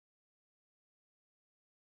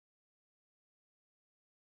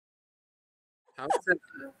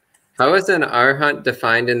How is an Arhat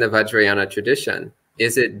defined in the Vajrayana tradition?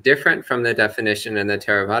 Is it different from the definition in the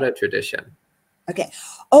Theravada tradition? Okay.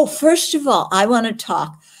 Oh, first of all, I want to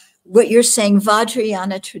talk what you're saying,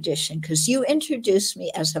 Vajrayana tradition, because you introduced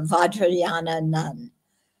me as a Vajrayana nun.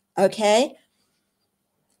 Okay.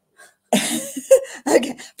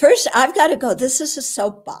 Okay. First, I've got to go. This is a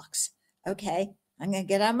soapbox. Okay. I'm going to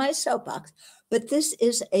get on my soapbox. But this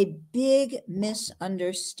is a big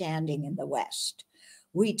misunderstanding in the West.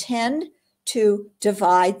 We tend to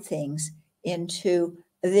divide things into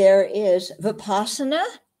there is Vipassana,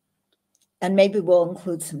 and maybe we'll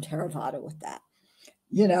include some Theravada with that.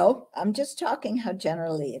 You know, I'm just talking how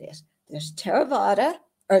generally it is. There's Theravada,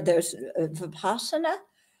 or there's Vipassana,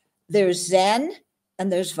 there's Zen, and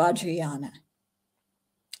there's Vajrayana.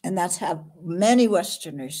 And that's how many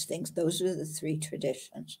Westerners think. Those are the three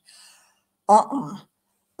traditions.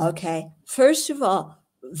 Okay. First of all,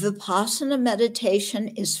 Vipassana meditation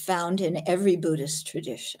is found in every Buddhist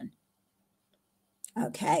tradition.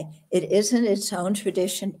 Okay. It isn't its own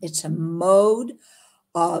tradition. It's a mode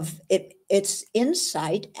of it. It's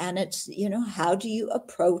insight, and it's, you know, how do you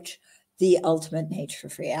approach the ultimate nature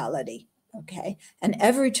of reality? Okay. And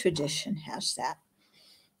every tradition has that.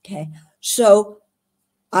 Okay. So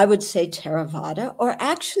I would say Theravada, or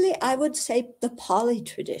actually I would say the Pali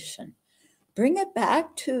tradition. Bring it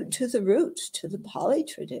back to the roots, to the Pali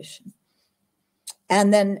tradition.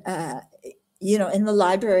 And then, you know, in the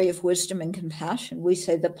Library of Wisdom and Compassion, we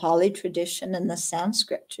say the Pali tradition and the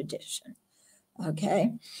Sanskrit tradition.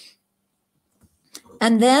 Okay.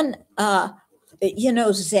 And then, you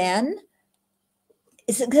know, Zen,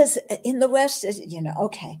 is because in the West, you know,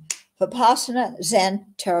 okay, Vipassana, Zen,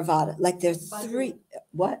 Theravada, like they're three,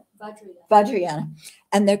 what? Vajrayana.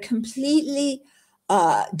 And they're completely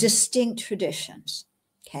distinct traditions.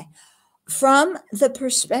 Okay. From the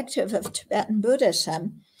perspective of Tibetan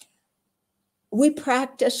Buddhism, we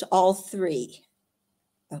practice all three.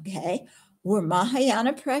 Okay. We're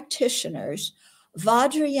Mahayana practitioners.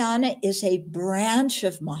 Vajrayana is a branch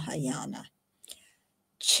of Mahayana.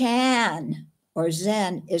 Chan or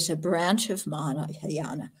Zen is a branch of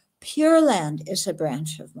Mahayana. Pure Land is a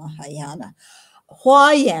branch of Mahayana.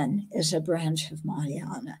 Huayan is a branch of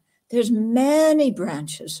Mahayana. There's many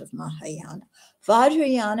branches of Mahayana.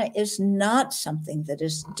 Vajrayana is not something that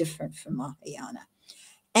is different from Mahayana.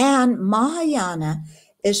 And Mahayana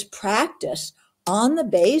is practiced on the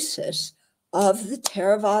basis of the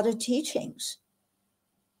Theravada teachings.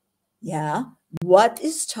 Yeah. What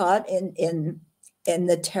is taught in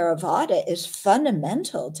the Theravada is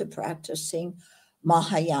fundamental to practicing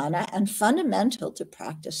Mahayana and fundamental to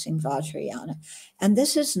practicing Vajrayana. And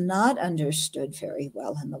this is not understood very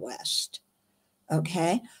well in the West.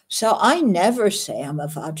 Okay. So I never say I'm a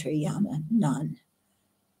Vajrayana nun.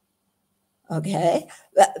 Okay.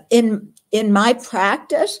 In my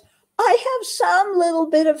practice, I have some little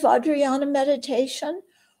bit of Vajrayana meditation,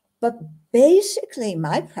 but basically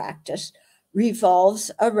my practice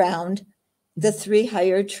revolves around the three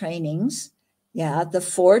higher trainings, yeah, the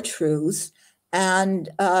four truths, and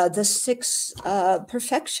the six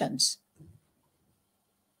perfections.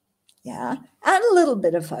 Yeah, and a little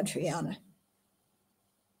bit of Vajrayana.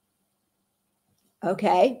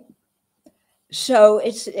 Okay. So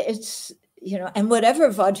it's you know, and whatever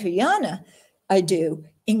Vajrayana I do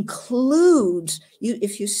includes you.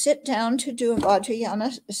 If you sit down to do a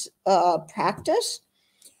Vajrayana practice,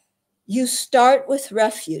 you start with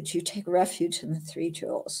refuge. You take refuge in the three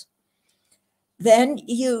jewels. Then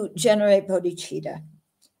you generate bodhicitta.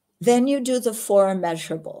 Then you do the four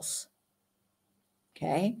immeasurables.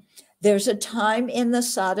 Okay. There's a time in the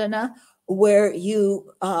sadhana where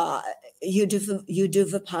you do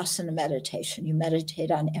Vipassana meditation. You meditate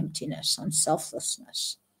on emptiness, on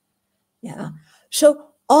selflessness. Yeah. So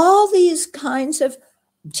all these kinds of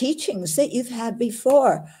teachings that you've had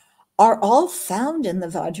before are all found in the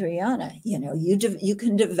Vajrayana. You know, you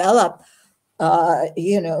can develop,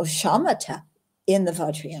 you know, shamatha in the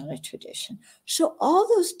Vajrayana tradition. So all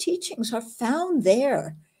those teachings are found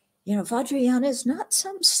there. You know, Vajrayana is not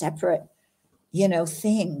some separate, you know,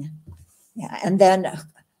 thing. Yeah. And then,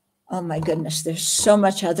 oh my goodness, there's so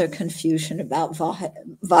much other confusion about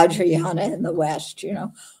Vajrayana in the West, you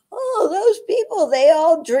know. Oh, those people, they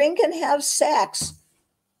all drink and have sex.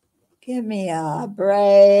 Give me a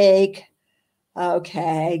break.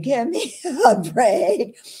 Okay, give me a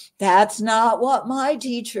break. That's not what my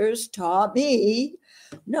teachers taught me.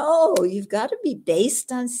 No, you've got to be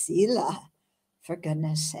based on sila, for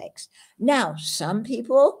goodness sakes. Now, some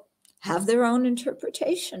people have their own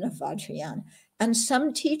interpretation of Vajrayana, and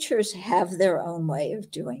some teachers have their own way of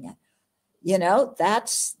doing it. You know,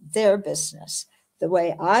 that's their business. the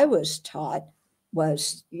way I was taught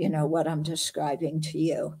was, what I'm describing to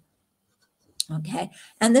you. Okay.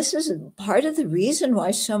 And this is part of the reason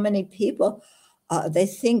why so many people, they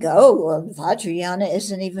think, oh, well, Vajrayana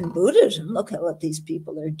isn't even Buddhism. Look at what these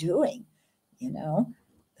people are doing,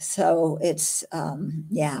 So it's,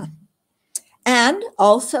 yeah. And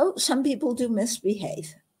also some people do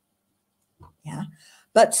misbehave. Yeah.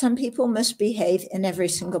 But some people misbehave in every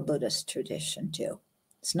single Buddhist tradition too.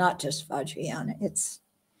 It's not just Vajrayana.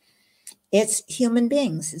 It's human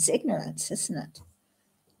beings. It's ignorance, isn't it?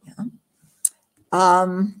 Yeah.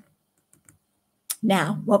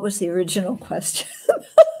 Now, what was the original question?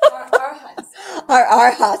 Are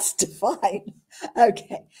arhats defined?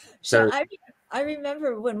 Okay. So I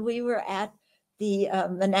remember when we were at the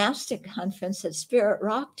monastic conference at Spirit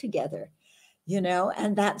Rock together,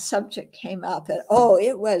 and that subject came up, and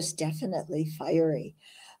it was definitely fiery.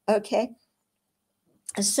 Okay.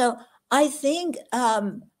 So I think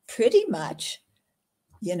pretty much,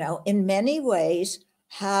 in many ways,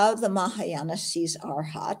 how the Mahayana sees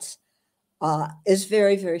arhats is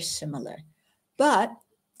very, very similar. But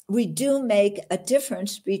we do make a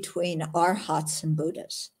difference between arhats and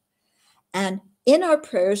Buddhas. And in our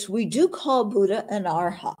prayers, we do call Buddha an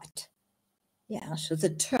arhat. Yeah, so the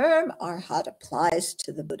term arhat applies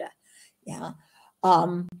to the Buddha. Yeah.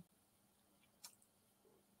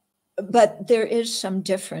 But there is some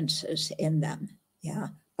differences in them, yeah,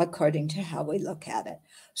 according to how we look at it.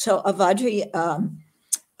 So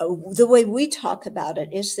the way we talk about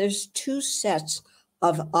it is there's two sets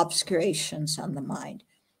of obscurations on the mind.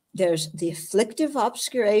 There's the afflictive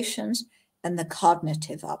obscurations and the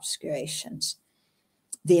cognitive obscurations.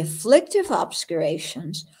 The afflictive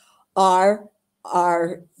obscurations are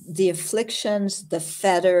the afflictions, the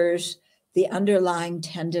fetters, the underlying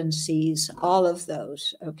tendencies, all of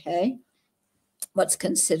those, okay? What's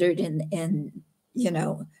considered in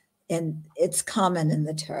it's common in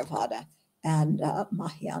the Theravada and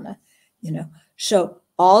Mahayana, So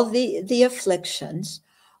all the afflictions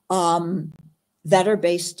that are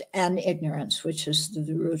based on ignorance, which is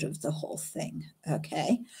the root of the whole thing,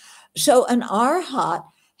 okay? So an arhat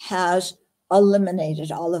has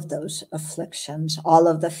eliminated all of those afflictions, all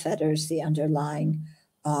of the fetters, the underlying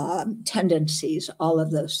tendencies, all of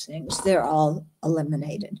those things, they're all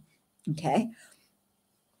eliminated, okay?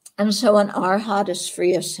 And so an arhat is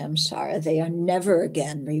free of samsara. They are never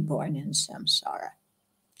again reborn in samsara,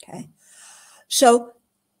 okay? So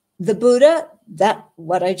the Buddha, that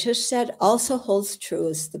what I just said also holds true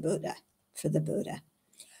as the Buddha, for the Buddha.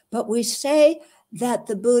 But we say that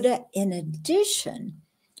the Buddha, in addition,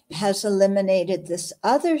 has eliminated this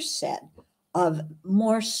other set of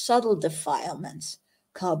more subtle defilements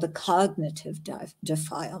called the cognitive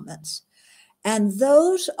defilements. And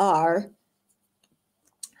those are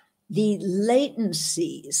the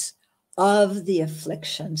latencies of the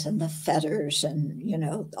afflictions and the fetters and,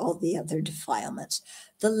 all the other defilements.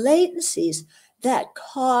 The latencies that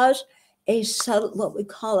cause a subtle, what we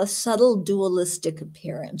call a subtle dualistic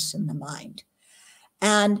appearance in the mind.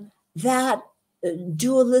 And that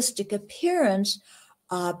dualistic appearance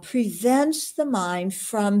prevents the mind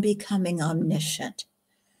from becoming omniscient.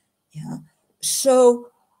 Yeah. So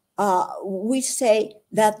we say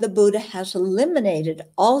that the Buddha has eliminated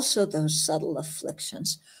also those subtle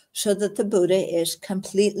afflictions so that the Buddha is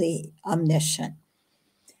completely omniscient.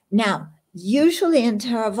 Now, usually in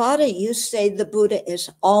Theravada, you say the Buddha is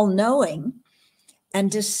all-knowing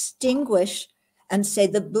and distinguish and say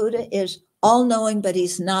the Buddha is all-knowing, but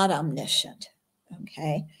he's not omniscient,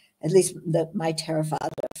 okay? At least my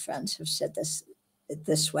Theravada friends have said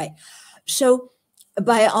this way. So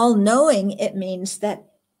by all-knowing, it means that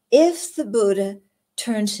if the Buddha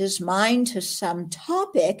turns his mind to some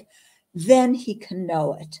topic, then he can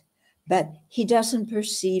know it. But he doesn't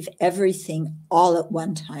perceive everything all at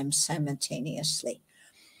one time simultaneously.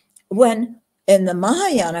 When in the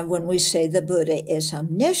Mahayana, when we say the Buddha is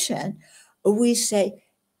omniscient, we say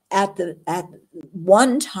at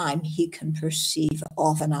one time he can perceive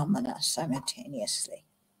all phenomena simultaneously.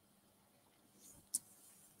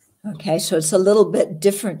 Okay, so it's a little bit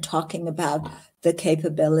different talking about the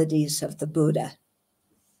capabilities of the Buddha.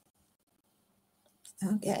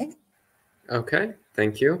 Okay. Okay,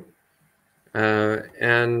 thank you.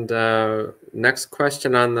 And next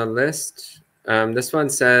question on the list. This one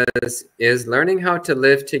says, is learning how to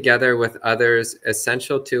live together with others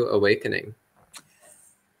essential to awakening?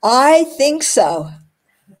 I think so.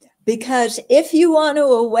 Because if you want to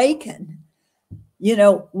awaken,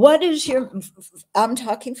 what is I'm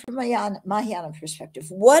talking from Mahayana perspective,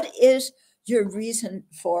 what is your reason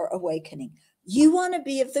for awakening? You want to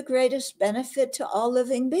be of the greatest benefit to all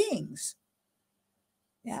living beings.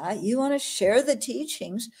 Yeah, you want to share the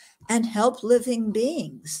teachings and help living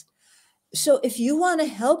beings. So if you want to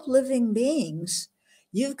help living beings,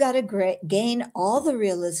 you've got to gain all the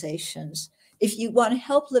realizations. If you want to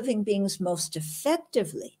help living beings most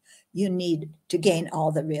effectively, you need to gain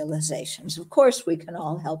all the realizations. Of course, we can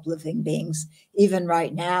all help living beings. Even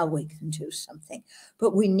right now, we can do something,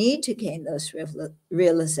 but we need to gain those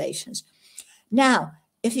realizations. Now,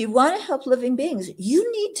 if you want to help living beings, you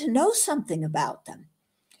need to know something about them.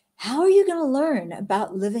 How are you going to learn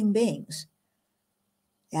about living beings?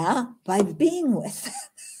 Yeah, by being with them.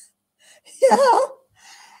 Yeah.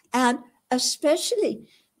 And especially,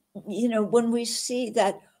 when we see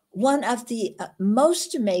that one of the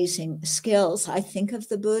most amazing skills, I think, of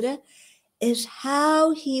the Buddha is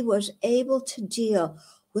how he was able to deal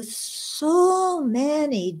with so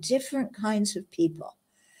many different kinds of people.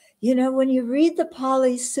 When you read the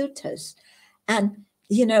Pali Suttas and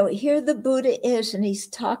here the Buddha is, and he's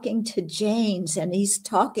talking to Jains, and he's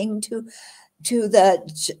talking to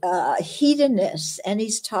the hedonists, and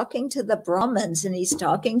he's talking to the Brahmins, and he's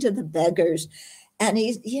talking to the beggars, and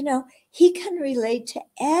he can relate to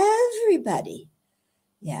everybody.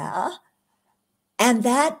 Yeah. And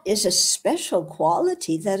that is a special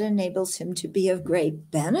quality that enables him to be of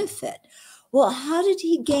great benefit. Well, how did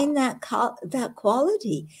he gain that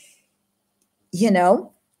quality?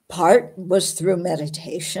 Part was through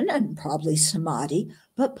meditation and probably samadhi,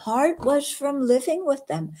 but part was from living with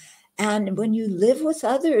them. And when you live with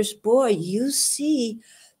others, boy, you see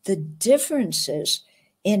the differences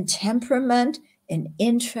in temperament, in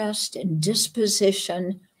interest, in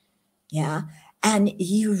disposition. Yeah. And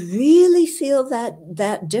you really feel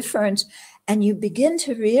that difference. And you begin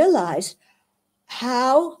to realize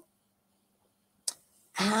how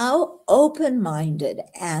open-minded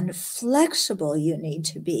and flexible you need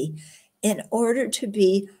to be in order to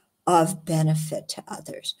be of benefit to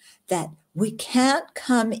others. That we can't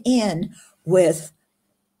come in with,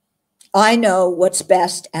 I know what's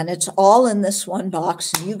best and it's all in this one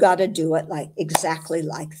box and you got to do it exactly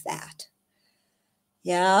like that.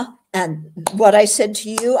 Yeah. And what I said to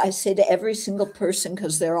you, I say to every single person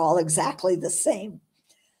because they're all exactly the same.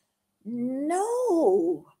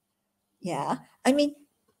 No. Yeah. I mean,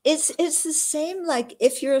 it's the same like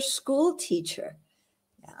if you're a school teacher.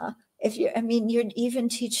 Yeah. You're even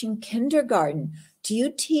teaching kindergarten. Do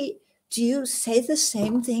you say the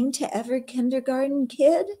same thing to every kindergarten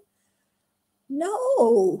kid?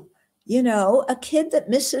 No. A kid that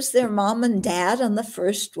misses their mom and dad on the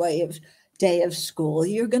first day of school,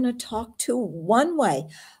 you're going to talk to one way.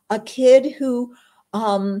 A kid who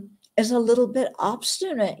is a little bit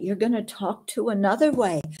obstinate, you're going to talk to another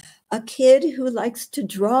way. A kid who likes to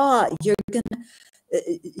draw, you're going to,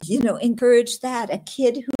 encourage that. A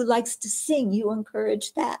kid who likes to sing, you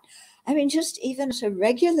encourage that. Just even as a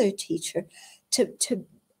regular teacher, to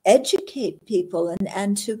educate people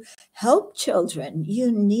and to help children, you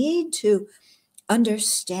need to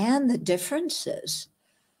understand the differences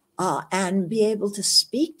and be able to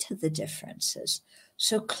speak to the differences.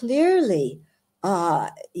 So clearly, to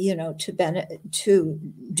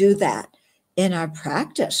do that in our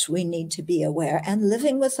practice, we need to be aware. And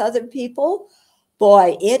living with other people,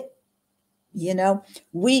 boy,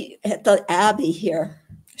 we at the Abbey here,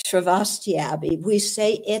 Sravasti Abbey, we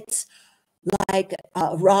say it's like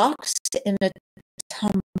rocks in a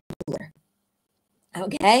tumbler.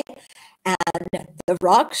 Okay? And the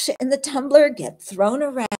rocks in the tumbler get thrown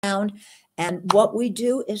around. And what we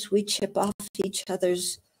do is we chip off each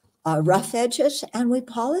other's rough edges and we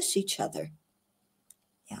polish each other.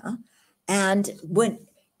 Yeah. And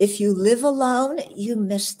if you live alone, you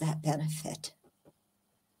miss that benefit.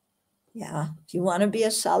 Yeah. If you want to be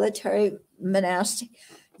a solitary monastic,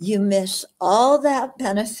 you miss all that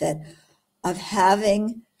benefit of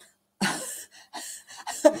having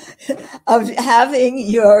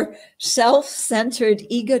your self-centered,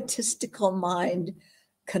 egotistical mind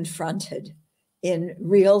confronted in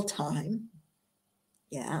real time.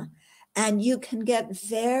 Yeah. And you can get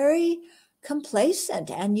very complacent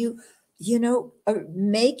and you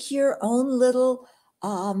make your own little,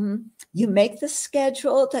 you make the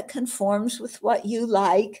schedule that conforms with what you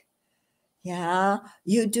like. Yeah.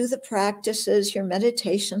 You do the practices, your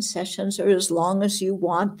meditation sessions are as long as you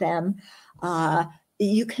want them.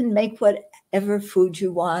 You can make whatever food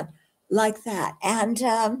you want like that.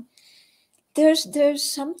 And there's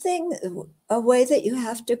something, a way that you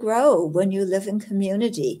have to grow when you live in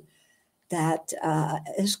community that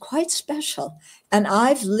is quite special. And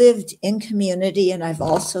I've lived in community and I've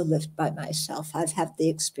also lived by myself. I've had the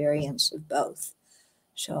experience of both.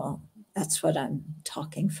 So that's what I'm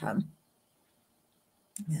talking from.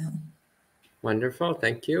 Yeah. Wonderful.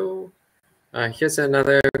 Thank you. Here's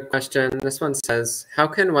another question. This one says, how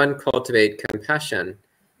can one cultivate compassion?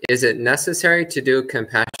 Is it necessary to do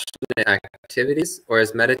compassionate activities, or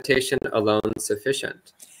is meditation alone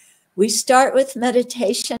sufficient? We start with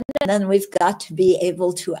meditation, and then we've got to be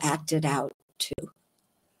able to act it out too.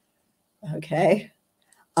 Okay?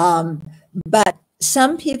 But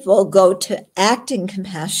some people go to acting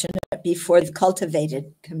compassionate before they've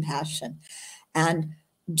cultivated compassion. And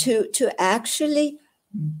to actually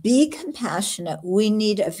be compassionate, we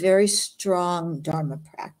need a very strong Dharma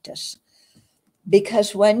practice.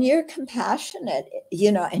 Because when you're compassionate,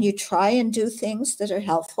 and you try and do things that are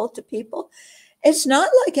helpful to people, it's not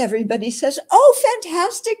like everybody says, oh,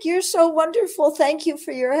 fantastic, you're so wonderful, thank you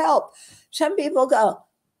for your help. Some people go,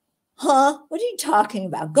 huh, what are you talking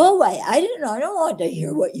about? Go away. I don't want to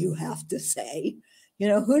hear what you have to say.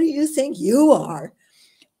 Who do you think you are?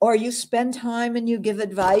 Or you spend time and you give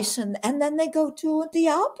advice, and then they go do the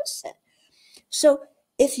opposite. So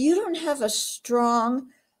if you don't have a strong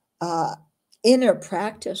inner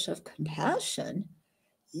practice of compassion,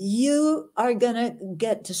 you are going to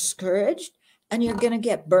get discouraged and you're going to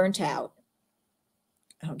get burnt out.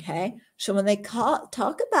 Okay? So when they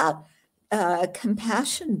talk about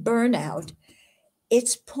compassion burnout,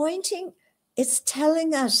 it's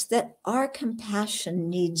telling us that our compassion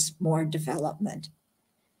needs more development.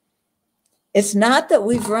 It's not that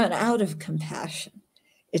we've run out of compassion.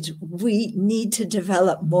 It's we need to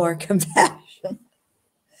develop more compassion.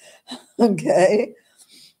 Okay?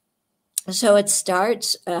 So it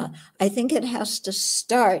starts, I think it has to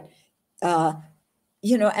start, as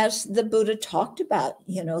the Buddha talked about,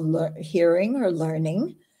 hearing or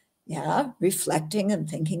learning, reflecting and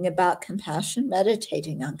thinking about compassion,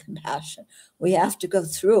 meditating on compassion. We have to go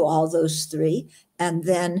through all those three, and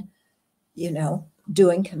then,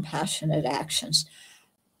 doing compassionate actions.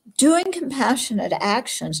 Doing compassionate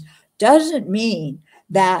actions doesn't mean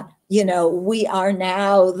that, we are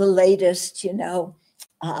now the latest,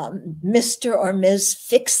 Mr. or Ms.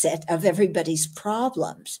 Fix-It of everybody's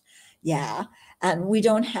problems. Yeah. And we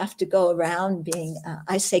don't have to go around being,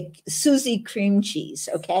 I say, Susie cream cheese.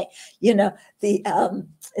 Okay.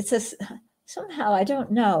 Somehow, I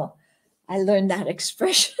don't know. I learned that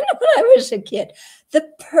expression when I was a kid. The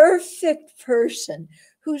perfect person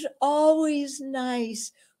who's always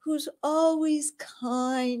nice, who's always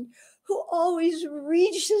kind, who always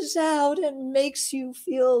reaches out and makes you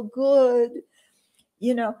feel good.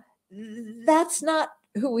 That's not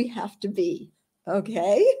who we have to be.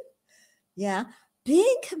 Okay. Yeah.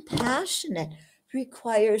 Being compassionate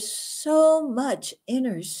requires so much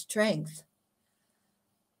inner strength.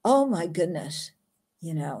 Oh my goodness.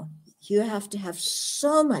 You have to have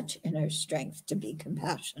so much inner strength to be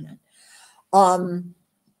compassionate.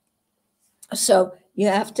 So you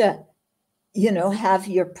have to, have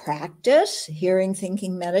your practice, hearing,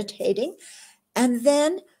 thinking, meditating, and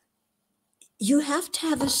then you have to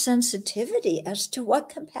have a sensitivity as to what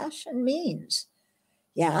compassion means.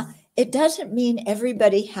 Yeah. It doesn't mean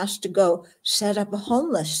everybody has to go set up a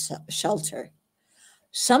homeless shelter.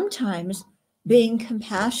 Sometimes being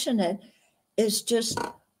compassionate is just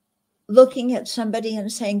looking at somebody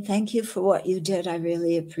and saying, thank you for what you did. I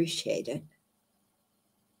really appreciate it.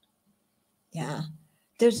 Yeah.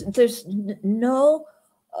 There's no,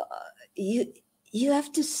 you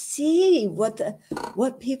have to see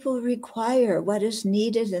what people require, what is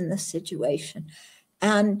needed in the situation.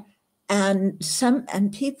 And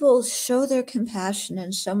people show their compassion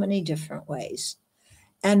in so many different ways.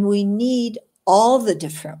 And we need all the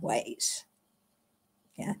different ways.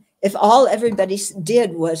 Yeah. If all everybody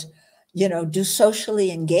did was, do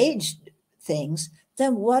socially engaged things,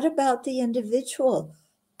 then what about the individual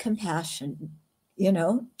compassion,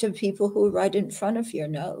 to people who are right in front of your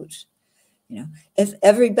nose? If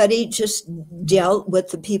everybody just dealt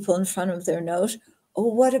with the people in front of their nose,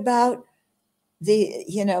 or what about the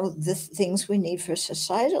things we need for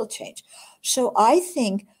societal change? So I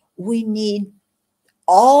think we need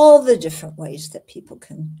all the different ways that people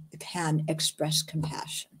can express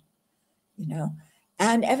compassion,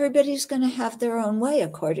 and everybody's going to have their own way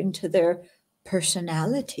according to their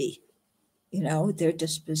personality, their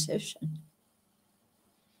disposition.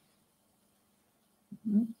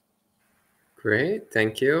 Mm-hmm. Great,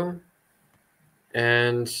 thank you.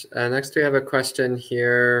 And next we have a question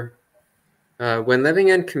here. When living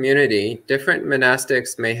in community, different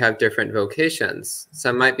monastics may have different vocations.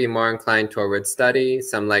 Some might be more inclined towards study,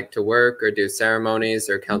 some like to work or do ceremonies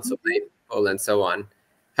or counsel people, and so on.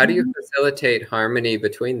 How do you facilitate harmony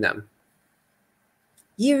between them?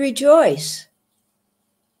 You rejoice.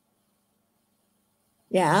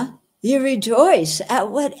 Yeah. You rejoice at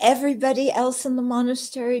what everybody else in the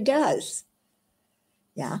monastery does.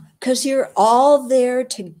 Yeah, because you're all there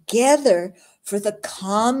together for the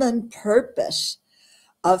common purpose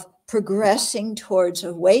of progressing towards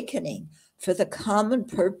awakening, for the common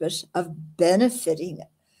purpose of benefiting,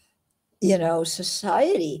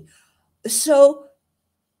 society. So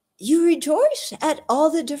you rejoice at all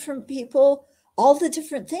the different people, all the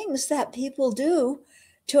different things that people do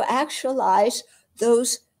to actualize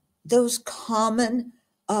those common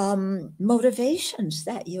motivations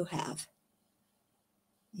that you have.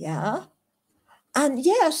 Yeah. And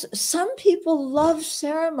yes, some people love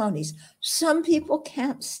ceremonies. Some people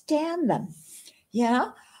can't stand them.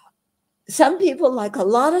 Yeah. Some people like a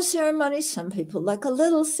lot of ceremonies. Some people like a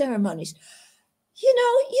little ceremonies.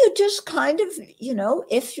 You just kind of,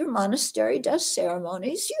 if your monastery does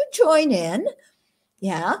ceremonies, you join in.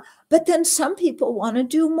 Yeah. But then some people want to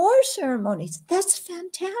do more ceremonies. That's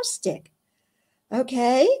fantastic.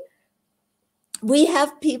 Okay. We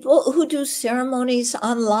have people who do ceremonies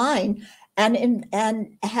online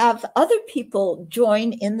and have other people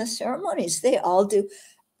join in the ceremonies. They all do.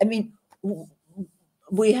 I mean,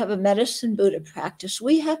 we have a medicine Buddha practice.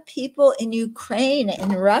 We have people in Ukraine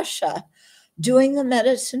and Russia doing the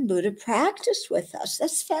medicine Buddha practice with us.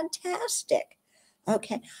 That's fantastic.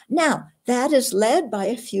 Okay. Now, that is led by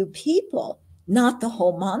a few people, not the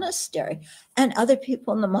whole monastery. And other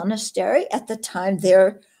people in the monastery, at the time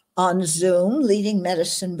they're on Zoom leading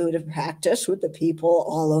medicine Buddha practice with the people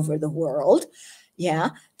all over the world. Yeah.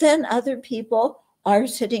 Then other people are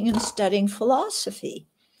sitting and studying philosophy.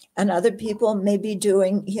 And other people may be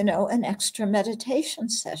doing, an extra meditation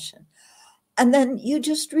session. And then you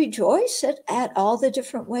just rejoice at all the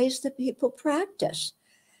different ways that people practice.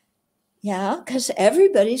 Yeah, because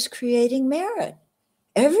everybody's creating merit.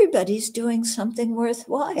 Everybody's doing something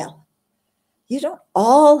worthwhile. You don't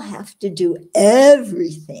all have to do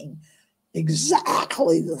everything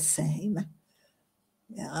exactly the same.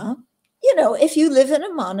 Yeah. If you live in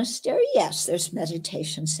a monastery, yes, there's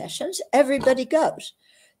meditation sessions. Everybody goes.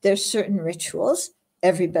 There's certain rituals.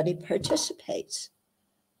 Everybody participates.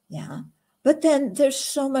 Yeah. But then there's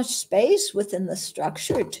so much space within the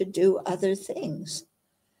structure to do other things.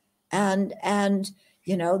 And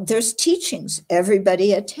there's teachings.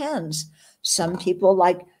 Everybody attends. Some people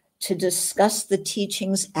like to discuss the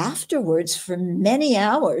teachings afterwards for many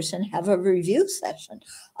hours and have a review session.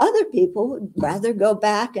 Other people would rather go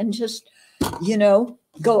back and just,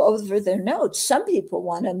 go over their notes. Some people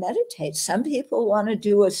want to meditate. Some people want to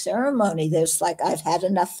do a ceremony. There's like, I've had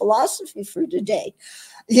enough philosophy for today,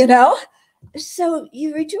 So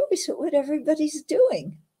you rejoice at what everybody's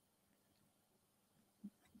doing.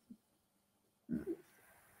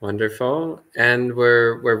 Wonderful. And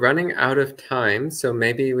we're running out of time, so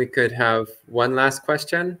maybe we could have one last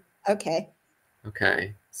question. Okay.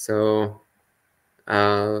 Okay. So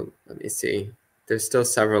let me see. There's still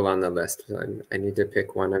several on the list. So I need to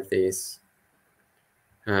pick one of these.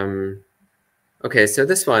 Okay, so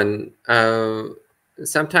this one.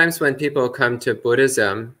 Sometimes when people come to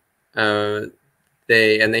Buddhism,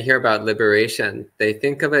 they hear about liberation, they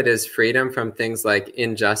think of it as freedom from things like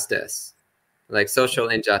injustice, like social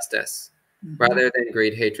injustice, rather than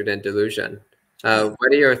greed, hatred, and delusion.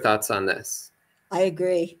 What are your thoughts on this? I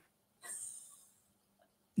agree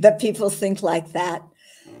that people think like that.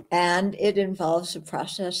 And it involves a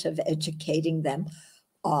process of educating them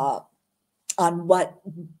on what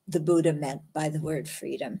the Buddha meant by the word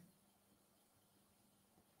freedom.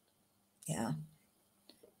 Yeah.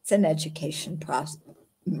 It's an education process,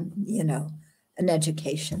 an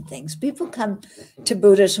education things. People come to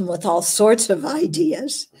Buddhism with all sorts of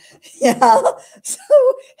ideas. Yeah. So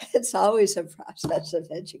it's always a process of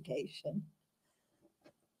education.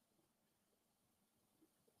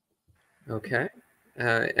 Okay.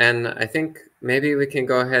 And I think maybe we can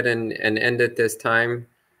go ahead and end it this time.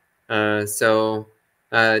 So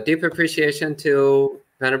deep appreciation to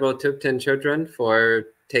Venerable Thupten Chodron for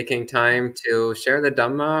taking time to share the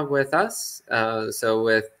Dhamma with us. So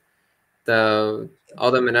with all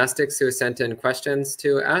the monastics who sent in questions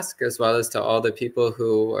to ask, as well as to all the people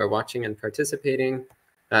who are watching and participating.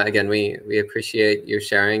 Again, we appreciate you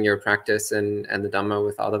sharing your practice and the Dhamma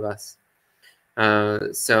with all of us.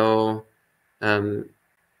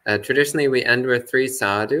 Traditionally, we end with 3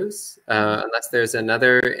 sadhus. Unless there's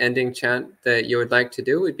another ending chant that you would like to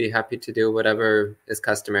do, we'd be happy to do whatever is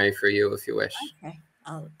customary for you if you wish. Okay,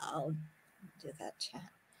 I'll do that chant.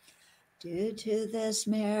 Due to this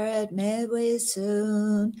merit, may we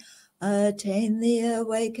soon attain the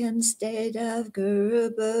awakened state of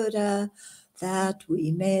Guru Buddha, that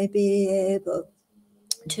we may be able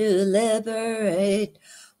to liberate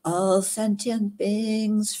all sentient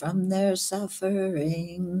beings from their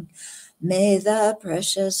suffering. May the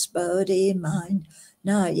precious Bodhi mind,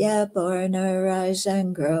 not yet born, arise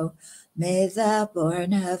and grow. May the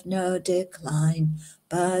born have no decline,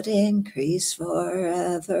 but increase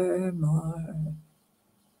forevermore.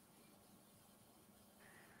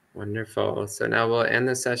 Wonderful. So now we'll end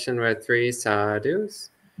the session with 3 sadhus.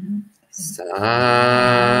 Sadhu,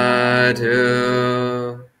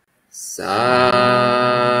 sadhu,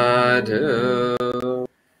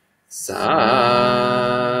 sadhu.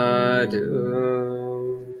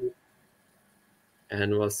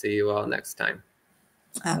 And we'll see you all next time.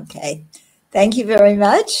 Okay. Thank you very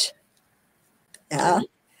much. Yeah.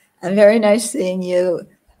 And very nice seeing you,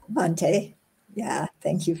 Bhante. Yeah.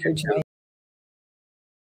 Thank you for joining.